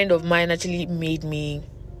that friend of mine actually made me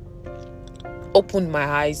open my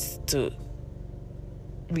eyes to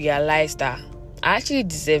realize that I actually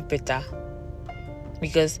deserve better.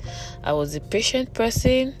 Because I was a patient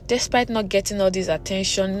person, despite not getting all this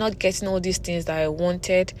attention, not getting all these things that I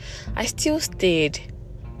wanted, I still stayed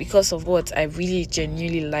because of what? I really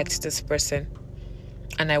genuinely liked this person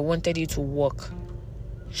and I wanted it to work.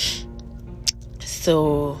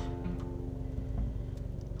 So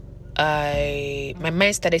my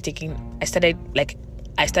mind started I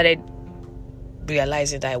started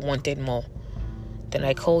realizing that I wanted more. Then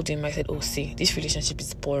I called him. I said, oh, see, this relationship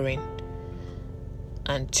is boring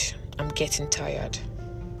and I'm getting tired.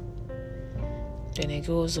 Then he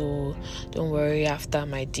goes, oh, don't worry, after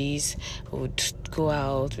my days we would go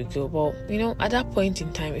out, we go. But at that point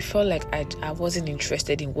in time, it felt like I wasn't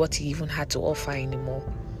interested in what he even had to offer anymore,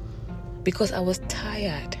 because I was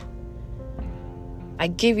tired. I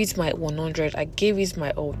gave it my 100. I gave it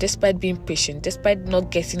my all, despite being patient, despite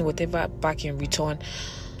not getting whatever back in return,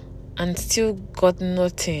 and still got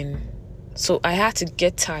nothing. So I had to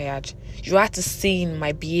get tired. You had to see in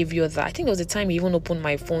my behavior that, I think there was a time he even opened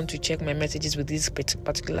my phone to check my messages with this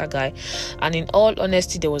particular guy, and in all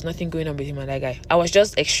honesty, there was nothing going on with him and that guy. I was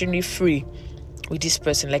just extremely free with this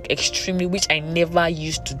person, like extremely, which I never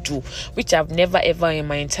used to do, which I've never ever in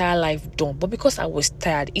my entire life done. But because I was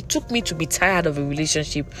tired, it took me to be tired of a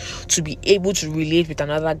relationship to be able to relate with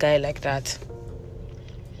another guy like that.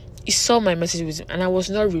 He saw my message with him, and I was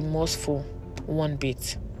not remorseful one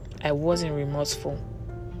bit. I wasn't remorseful.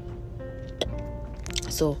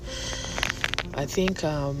 So I think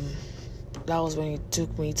that was when he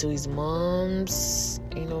took me to his mom's.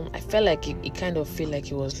 I felt like he kind of felt like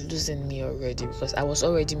he was losing me already, because I was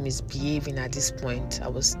already misbehaving at this point.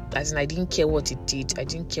 I didn't care what he did. I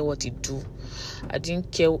didn't care what he do. I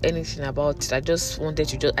didn't care anything about it. I just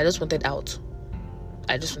wanted out.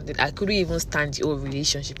 I couldn't even stand the old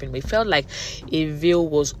relationship anymore. It felt like a veil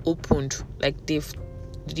was opened, like the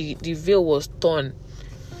veil was torn.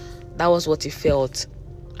 That was what it felt,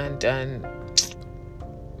 and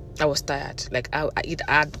I was tired. Like I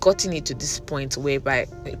had gotten it to this point whereby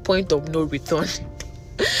a point of no return,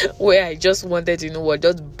 where I just wanted to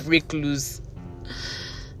just break loose.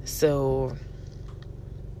 So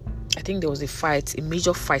I think there was a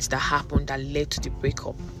major fight that happened that led to the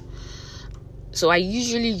breakup. So I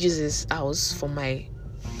usually use his house for my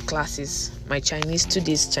classes, my Chinese, 2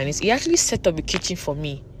 days Chinese. He actually set up a kitchen for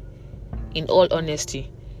me. In all honesty,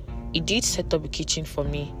 he did set up a kitchen for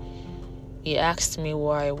me. He asked me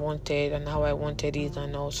what I wanted and how I wanted it,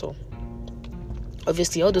 and also,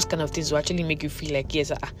 obviously, all those kind of things will actually make you feel like, yes,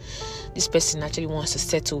 this person actually wants to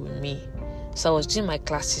settle with me. So I was doing my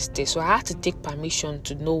classes there, so I had to take permission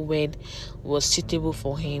to know when it was suitable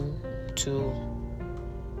for him to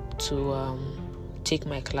take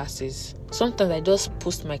my classes. Sometimes I just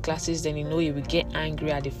post my classes, then he will get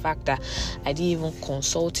angry at the fact that I didn't even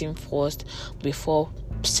consult him first before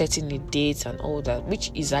setting the dates and all that,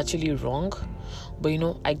 which is actually wrong. But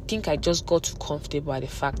I think I just got too comfortable at the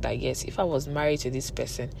fact that, yes, if I was married to this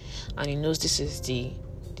person and he knows this is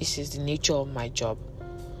the nature of my job,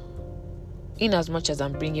 in as much as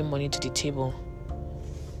I'm bringing money to the table,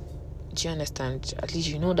 do you understand? At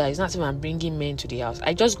least that it's not even I'm bringing men to the house.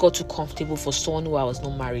 I just got too comfortable for someone who I was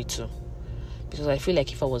not married to, because I feel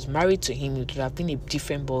like if I was married to him, it would have been a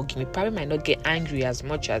different ballgame. He probably might not get angry as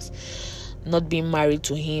much as not being married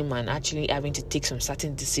to him and actually having to take some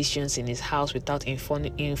certain decisions in his house without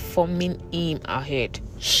informing him ahead.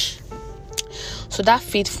 So that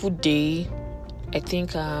fateful day, I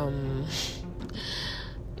think I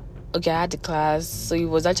had the class. So he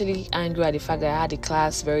was actually angry at the fact that I had the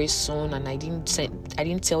class very soon, and I didn't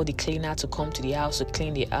tell the cleaner to come to the house to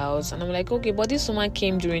clean the house. And I'm like, okay, but this woman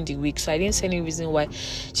came during the week, so I didn't see any reason why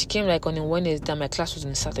she came like on a Wednesday. My class was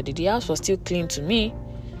on Saturday. The house was still clean to me.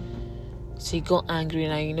 So he got angry,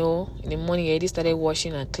 and in the morning he already started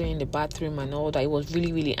washing and cleaning the bathroom and all that. He was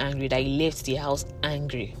really, really angry that he left the house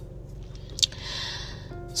angry.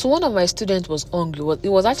 So one of my students was hungry. It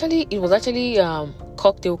was actually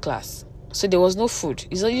cocktail class. So there was no food.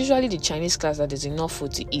 It's usually the Chinese class that there's enough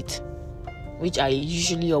food to eat, which I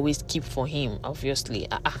usually always keep for him, obviously.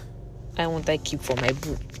 I won't keep for my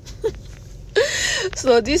boo.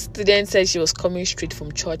 So this student said she was coming straight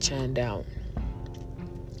from church, and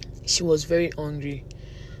she was very hungry.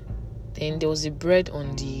 Then there was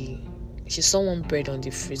she saw one bread on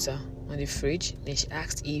the freezer, on the fridge. Then she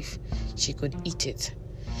asked if she could eat it.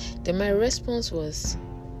 Then my response was,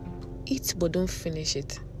 eat but don't finish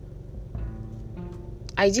it.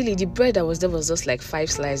 Ideally, the bread that was there was just like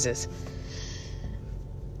 5 slices.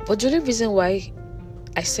 But the only reason why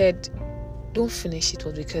I said don't finish it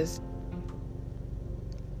was because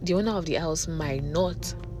the owner of the house might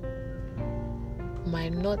not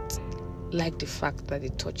like the fact that they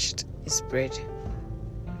touched his bread.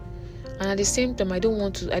 And at the same time, I don't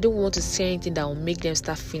want to say anything that will make them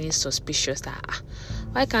start feeling suspicious that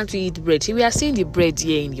why can't we eat bread? We are seeing the bread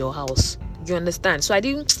here in your house. You understand? So I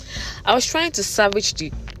was trying to salvage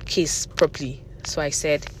the case properly. So I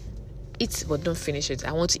said, eat but don't finish it.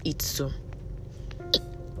 I want to eat too.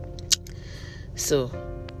 So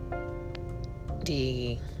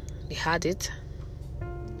they had it.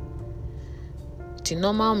 The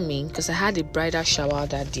normal me, because I had a bridal shower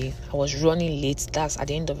that day, I was running late. That's at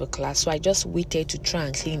the end of the class, so I just waited to try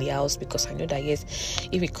and clean the house, because I know that yes,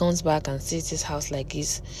 if he comes back and sees this house like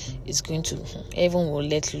this, it's going to, everyone will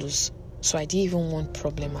let loose. So I didn't even want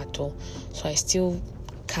problem at all. So I still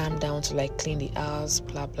calmed down to like clean the house,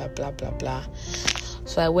 blah blah blah blah blah.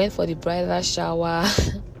 So I went for the bridal shower.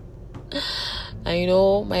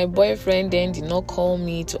 And my boyfriend then did not call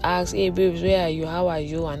me to ask, hey babes, where are you, how are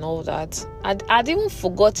you, and all that. I'd even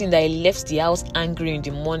forgotten that I left the house angry in the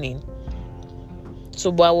morning.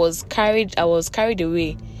 So but I was carried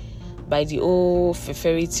away by the whole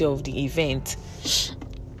ferocity of the event.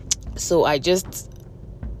 So I just,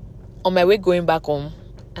 on my way going back home,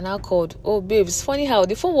 and I called, oh babes, funny how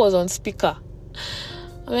the phone was on speaker.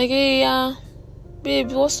 I'm like, hey, yeah,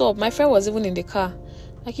 babe, what's up? My friend was even in the car.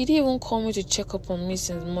 Like, he didn't even call me to check up on me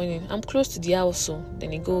since morning. I'm close to the house, so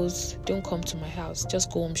then he goes, don't come to my house,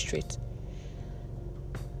 just go home straight.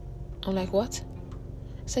 I'm like, what?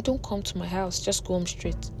 I said, don't come to my house, just go home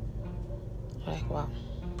straight. I'm like, wow.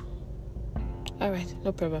 All right,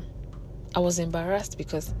 no problem. I was embarrassed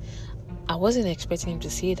because I wasn't expecting him to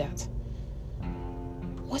say that.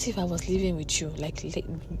 What if I was living with you? Like,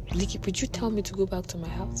 would you tell me to go back to my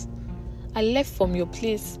house? I left from your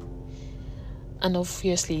place. And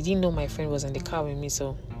obviously, he didn't know my friend was in the car with me,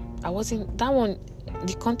 so I wasn't, that one,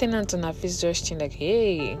 the countenance on her face just changed, like,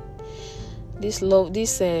 hey, this love,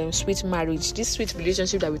 this sweet marriage, this sweet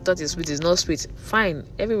relationship that we thought is sweet is not sweet. Fine,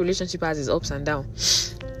 every relationship has its ups and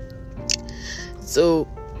downs. So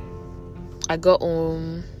I got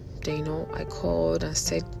home, then, I called and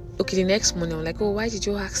said, okay, the next morning, I'm like, oh, why did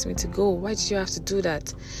you ask me to go? Why did you have to do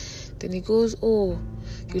that? Then he goes, oh,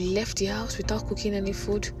 you left the house without cooking any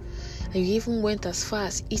food? And you even went as far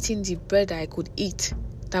as eating the bread that I could eat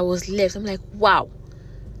that was left. I'm like, wow.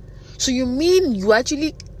 So you mean you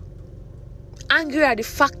actually angry at the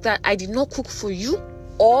fact that I did not cook for you?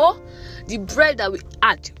 Or the bread that we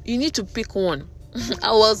had? You need to pick one.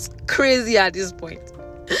 I was crazy at this point.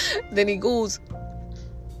 Then he goes,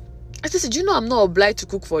 I said, I'm not obliged to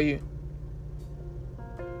cook for you.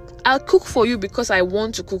 I'll cook for you because I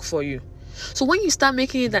want to cook for you. So when you start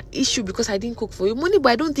making it an issue because I didn't cook for you, money,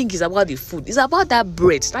 but I don't think it's about the food. It's about that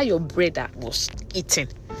bread. That your bread that was eaten.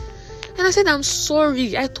 And I said, I'm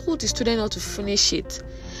sorry. I told the student not to finish it.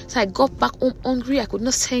 So I got back home hungry. I could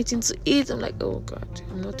not say anything to eat. I'm like, oh God,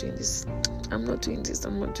 I'm not doing this. I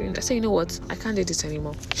said, you know what? I can't do this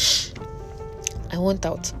anymore. I want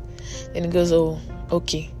out. Then he goes, oh,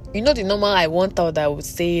 okay. The normal I want out that I would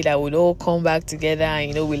say that we'd all come back together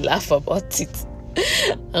and, we laugh about it.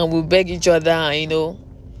 And we beg each other, He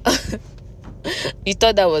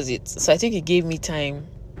thought that was it. So I think he gave me time.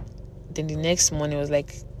 Then the next morning was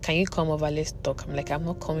like, can you come over, let's talk? I'm like, I'm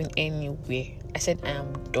not coming anywhere. I said, I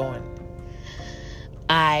am done.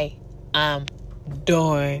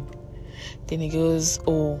 Then he goes,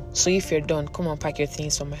 oh, so if you're done, come and pack your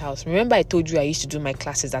things from my house. Remember I told you I used to do my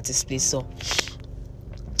classes at this place, so.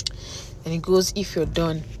 And he goes, if you're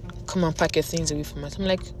done, come and pack your things away from us. I'm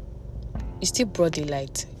like, it's still broad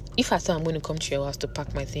daylight. If I thought I'm going to come to your house to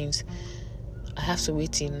pack my things, I have to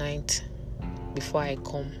wait till night before I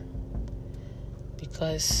come,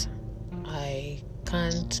 because I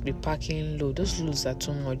can't be packing load. Those loads are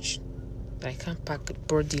too much. I can't pack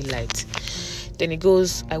broad daylight. Then he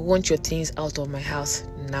goes, I want your things out of my house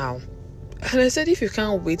now. And I said, if you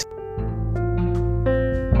can't wait